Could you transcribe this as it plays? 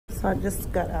So I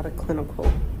just got out of clinical.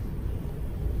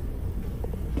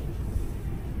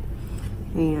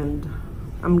 And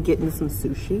I'm getting some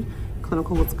sushi.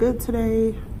 Clinical was good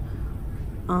today.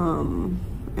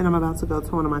 And I'm about to go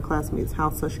to one of my classmates'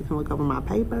 house so she can look over my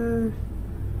paper.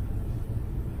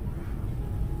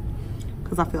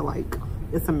 Because I feel like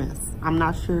it's a mess. I'm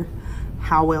not sure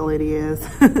how well it is.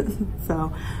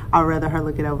 So I'd rather her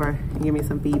look it over and give me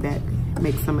some feedback,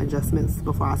 make some adjustments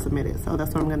before I submit it. So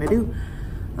that's what I'm gonna do.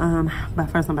 But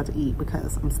first I'm about to eat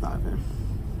because I'm starving.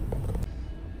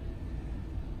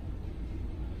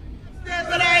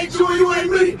 But I ain't you ain't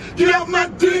me. Get off my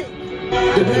dick.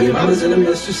 The baby mamas and the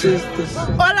mistress sisters.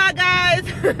 Hola guys.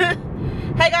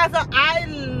 Hey guys, so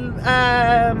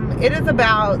it is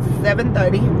about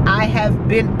 7:30. I have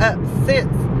been up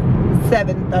since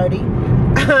 7:30.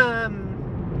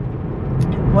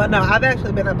 Well, no, I've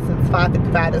actually been up since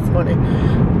 5:55 this morning,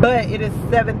 but it is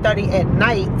 7:30 at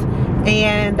night,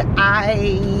 and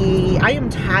I am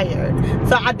tired.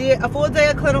 So I did a full day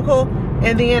of clinical,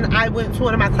 and then I went to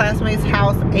one of my classmates'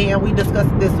 house, and we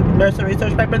discussed this nursing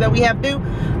research paper that we have due.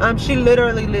 She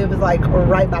literally lives like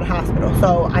right by the hospital,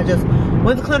 so I just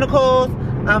went to clinicals,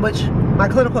 which my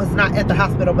clinical is not at the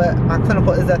hospital, but my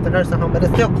clinical is at the nursing home, but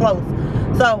it's still close.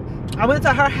 So I went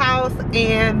to her house,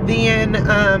 and then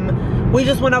we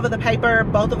just went over the paper.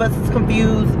 Both of us is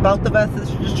confused. Both of us is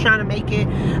just trying to make it.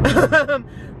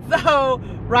 So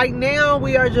right now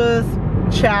we are just,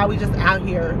 we just out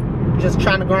here just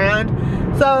trying to grind.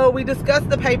 So we discussed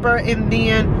the paper, and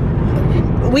then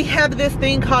we have this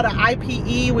thing called an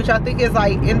IPE, which I think is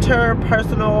like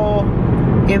interpersonal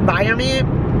environment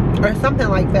or something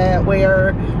like that,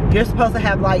 where you're supposed to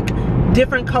have like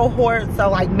different cohorts, so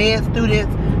like med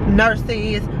students,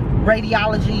 nurses,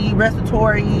 radiology,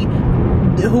 respiratory,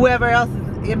 whoever else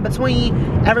is in between.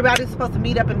 Everybody's supposed to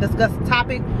meet up and discuss the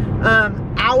topic.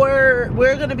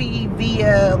 We're gonna be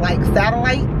via like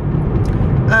satellite,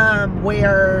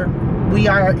 where we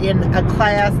are in a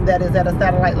class that is at a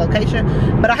satellite location,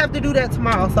 but I have to do that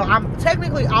tomorrow. So I'm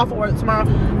technically off of work tomorrow,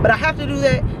 but I have to do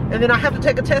that, and then I have to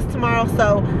take a test tomorrow.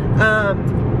 So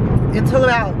until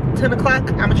about 10 o'clock,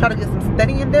 I'm gonna try to get some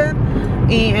studying done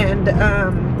and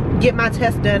get my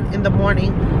test done in the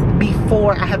morning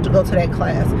before I have to go to that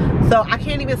class. So I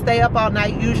can't even stay up all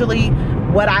night. Usually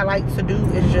what I like to do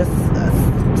is just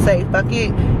say fuck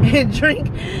it and drink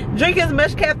as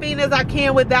much caffeine as I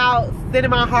can without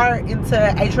sending my heart into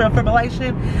atrial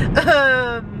fibrillation.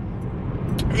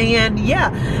 And yeah,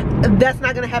 that's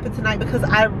not gonna happen tonight because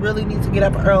I really need to get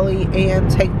up early and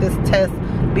take this test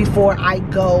before I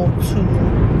go to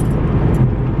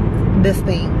this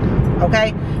thing.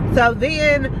 Okay, so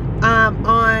then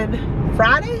on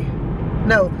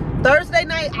Thursday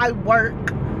night I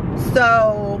work,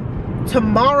 so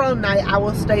tomorrow night I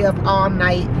will stay up all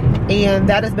night, and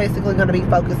that is basically going to be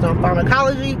focused on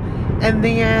pharmacology. And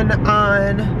then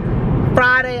on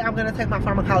Friday I'm going to take my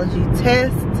pharmacology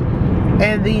test,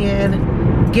 and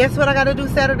then guess what I got to do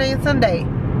Saturday and Sunday?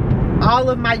 All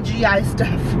of my GI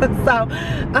stuff. So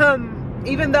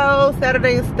even though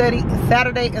Saturday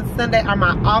and Sunday are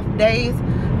my off days,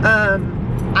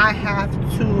 I have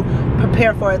to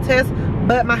prepare for a test.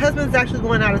 But my husband's actually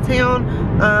going out of town,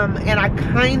 and I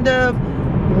kind of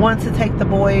want to take the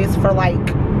boys for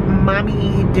like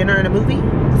mommy dinner and a movie.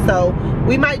 So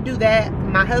we might do that.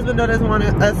 My husband doesn't want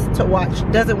us to watch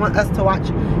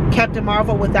Captain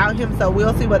Marvel without him, so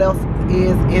we'll see what else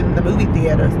is in the movie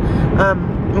theaters.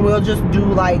 And we'll just do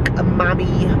like a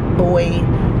mommy boy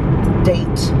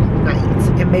date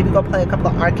night, and maybe go play a couple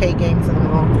of arcade games in the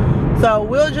mall. So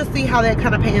we'll just see how that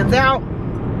kind of pans out,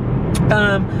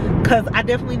 because I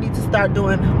definitely need to start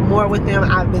doing more with them.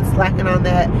 I've been slacking on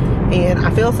that, and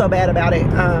I feel so bad about it.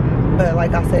 But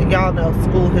like I said, y'all know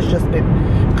school has just been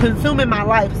consuming my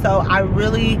life, so I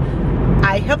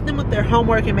help them with their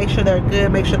homework and make sure they're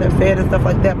good, make sure they're fed and stuff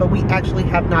like that, but we actually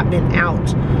have not been out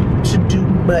to do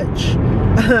much,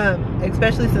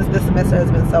 especially since this semester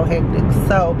has been so hectic.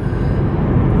 So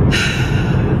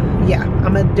yeah,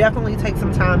 I'm gonna definitely take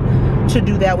some time to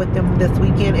do that with them this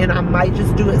weekend, and I might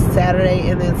just do it Saturday,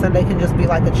 and then Sunday can just be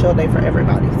like a chill day for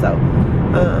everybody. So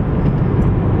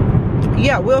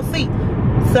yeah, we'll see.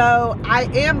 So I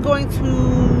am going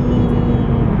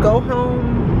to go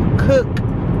home, cook,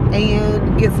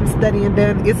 and get some studying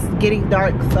done. It's getting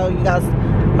dark, so you guys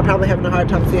are probably having a hard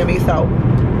time seeing me, so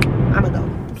I'm gonna go.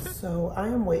 So I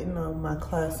am waiting on my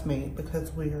classmate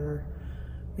because we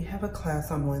have a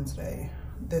class on Wednesday.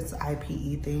 This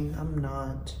IPE thing, I'm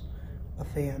not a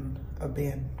fan of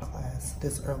being in class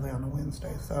this early on a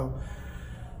Wednesday, so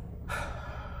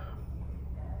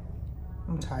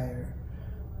I'm tired.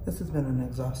 This has been an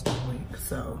exhausting week,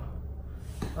 so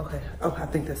Okay. Oh, I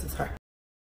think this is her.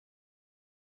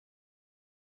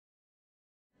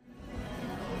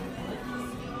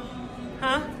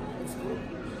 Huh?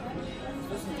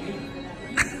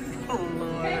 Oh,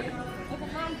 Lord.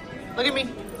 Look at me.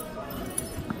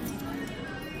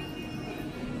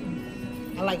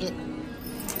 I like it.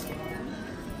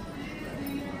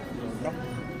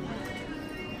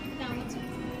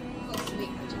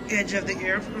 Edge of the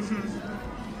ear. Mm-hmm.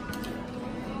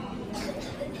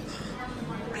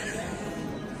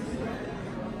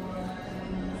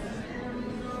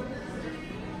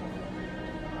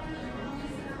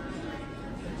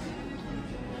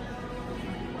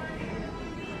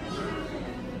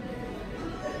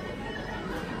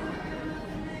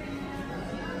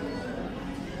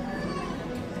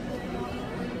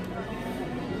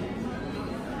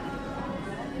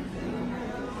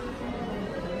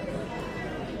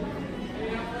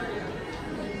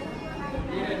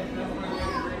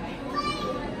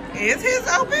 Is his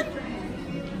open?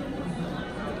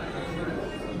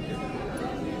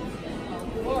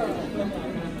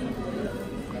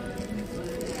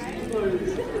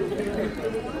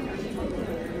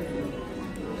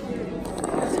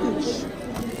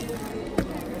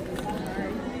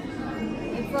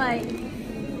 It's like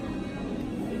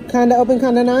Kind of open,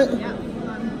 kind of not?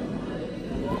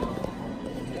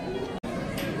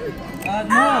 yeah.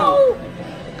 No.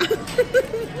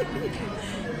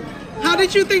 How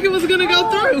did you think it was gonna go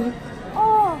through?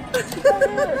 Oh,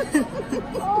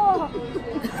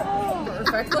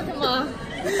 first look at mom.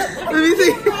 Let me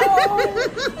see.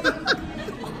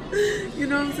 You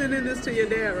know I'm sending this to your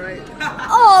dad, right?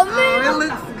 Oh man, Oh, it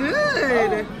looks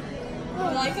good. you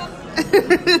like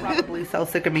him? Probably so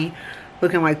sick of me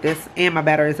looking like this, and my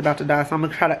battery is about to die, so I'm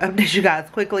gonna try to update you guys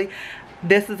quickly.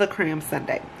 This is a cram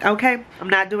Sunday, okay? I'm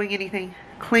not doing anything.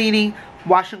 Cleaning,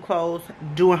 washing clothes,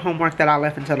 doing homework that I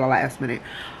left until the last minute.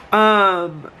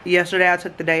 Yesterday I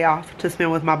took the day off to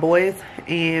spend with my boys,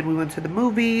 and we went to the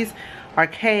movies,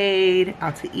 arcade,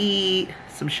 out to eat,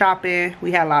 some shopping.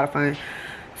 We had a lot of fun.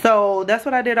 So that's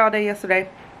what I did all day yesterday,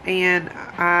 and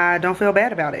I don't feel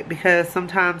bad about it because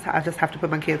sometimes I just have to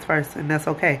put my kids first, and that's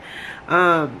okay.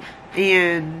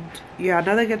 And yeah, I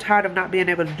know they get tired of not being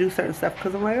able to do certain stuff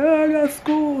because I'm like, oh, I got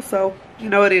school. So you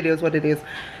know what it is, what it is.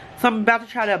 So I'm about to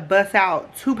try to bust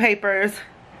out 2 papers,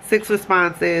 6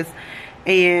 responses,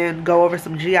 and go over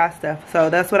some GI stuff. So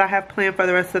that's what I have planned for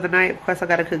the rest of the night. Of course, I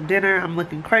gotta cook dinner. I'm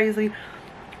looking crazy.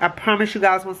 I promise you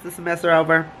guys, once the semester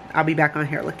over, I'll be back on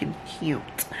here looking cute.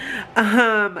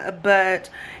 But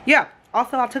yeah,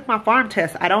 also I took my farm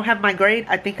test. I don't have my grade.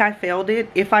 I think I failed it.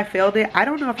 If I failed it, I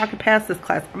don't know if I can pass this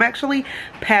class. I'm actually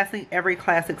passing every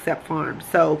class except farm,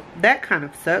 so that kind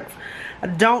of sucks. I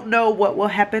don't know what will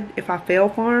happen if I fail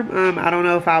farm. I don't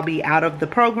know if I'll be out of the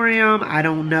program. I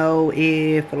don't know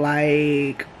if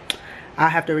like I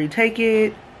have to retake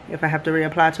it, if I have to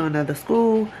reapply to another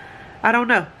school. I don't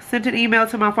know. Sent an email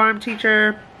to my farm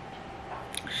teacher.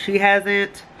 She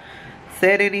hasn't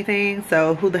said anything,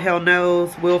 so who the hell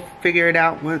knows. We'll figure it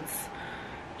out once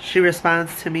she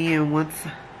responds to me, and once,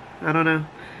 I don't know,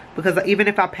 because even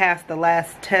if I pass the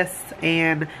last test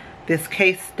and this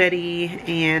case study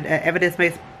and an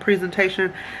evidence-based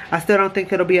presentation, I still don't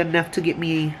think it'll be enough to get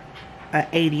me an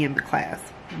 80 in the class.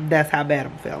 That's how bad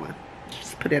I'm feeling.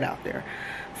 Just put it out there.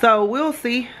 So we'll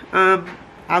see.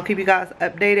 I'll keep you guys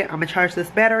updated. I'm gonna charge this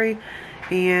battery,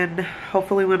 and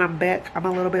hopefully when I'm back, I'm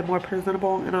a little bit more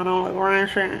presentable and I don't look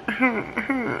rancid.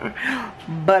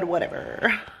 But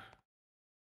whatever.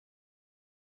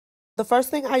 The first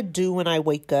thing I do when I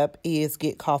wake up is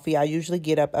get coffee. I usually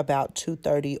get up about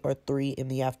 2:30 or 3 in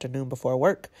the afternoon before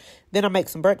work. Then I make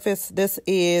some breakfast. This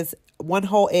is 1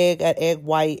 whole egg, an egg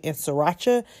white, and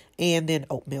sriracha, and then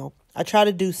oatmeal. I try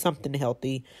to do something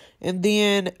healthy. And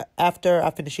then after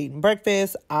I finish eating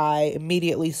breakfast, I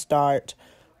immediately start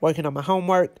working on my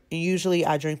homework. And usually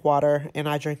I drink water and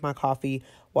I drink my coffee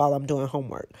while I'm doing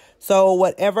homework. So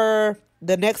whatever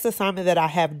the next assignment that I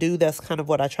have due, that's kind of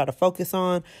what I try to focus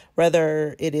on,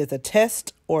 whether it is a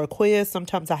test or a quiz.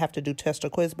 Sometimes I have to do test or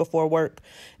quiz before work.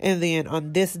 And then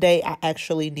on this day, I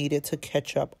actually needed to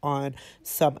catch up on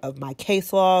some of my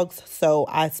case logs. So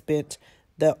I spent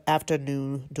the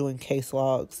afternoon doing case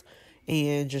logs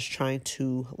and just trying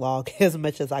to log as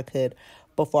much as I could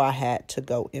before I had to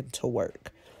go into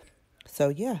work. So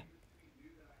yeah.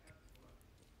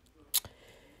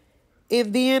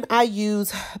 And then I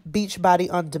use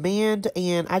Beachbody On Demand,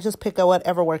 and I just pick up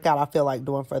whatever workout I feel like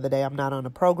doing for the day. I'm not on a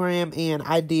program, and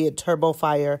I did Turbo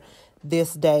Fire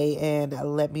this day, and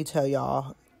let me tell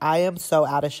y'all, I am so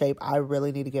out of shape. I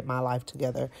really need to get my life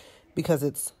together. because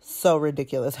it's so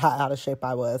ridiculous how out of shape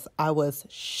I was. I was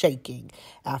shaking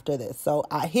after this. So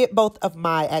I hit both of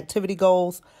my activity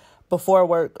goals before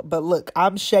work, but look,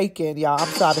 I'm shaking, y'all. I'm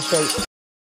so out of shape.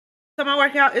 So my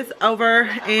workout is over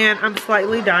and I'm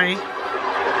slightly dying.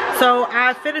 So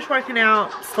I finished working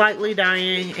out, slightly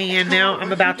dying, and now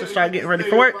I'm about to start getting ready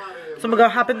for work. So I'm gonna go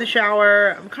hop in the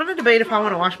shower. I'm kind of debating if I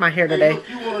want to wash my hair today.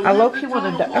 I low-key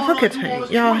want to, look at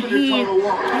him, y'all, he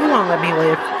won't let me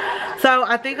live. So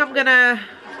I think I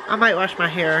might wash my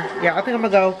hair. Yeah, I think I'm gonna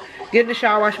go get in the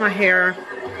shower, wash my hair,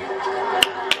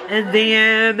 and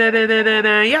then,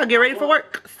 yeah, get ready for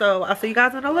work. So I'll see you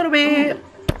guys in a little bit.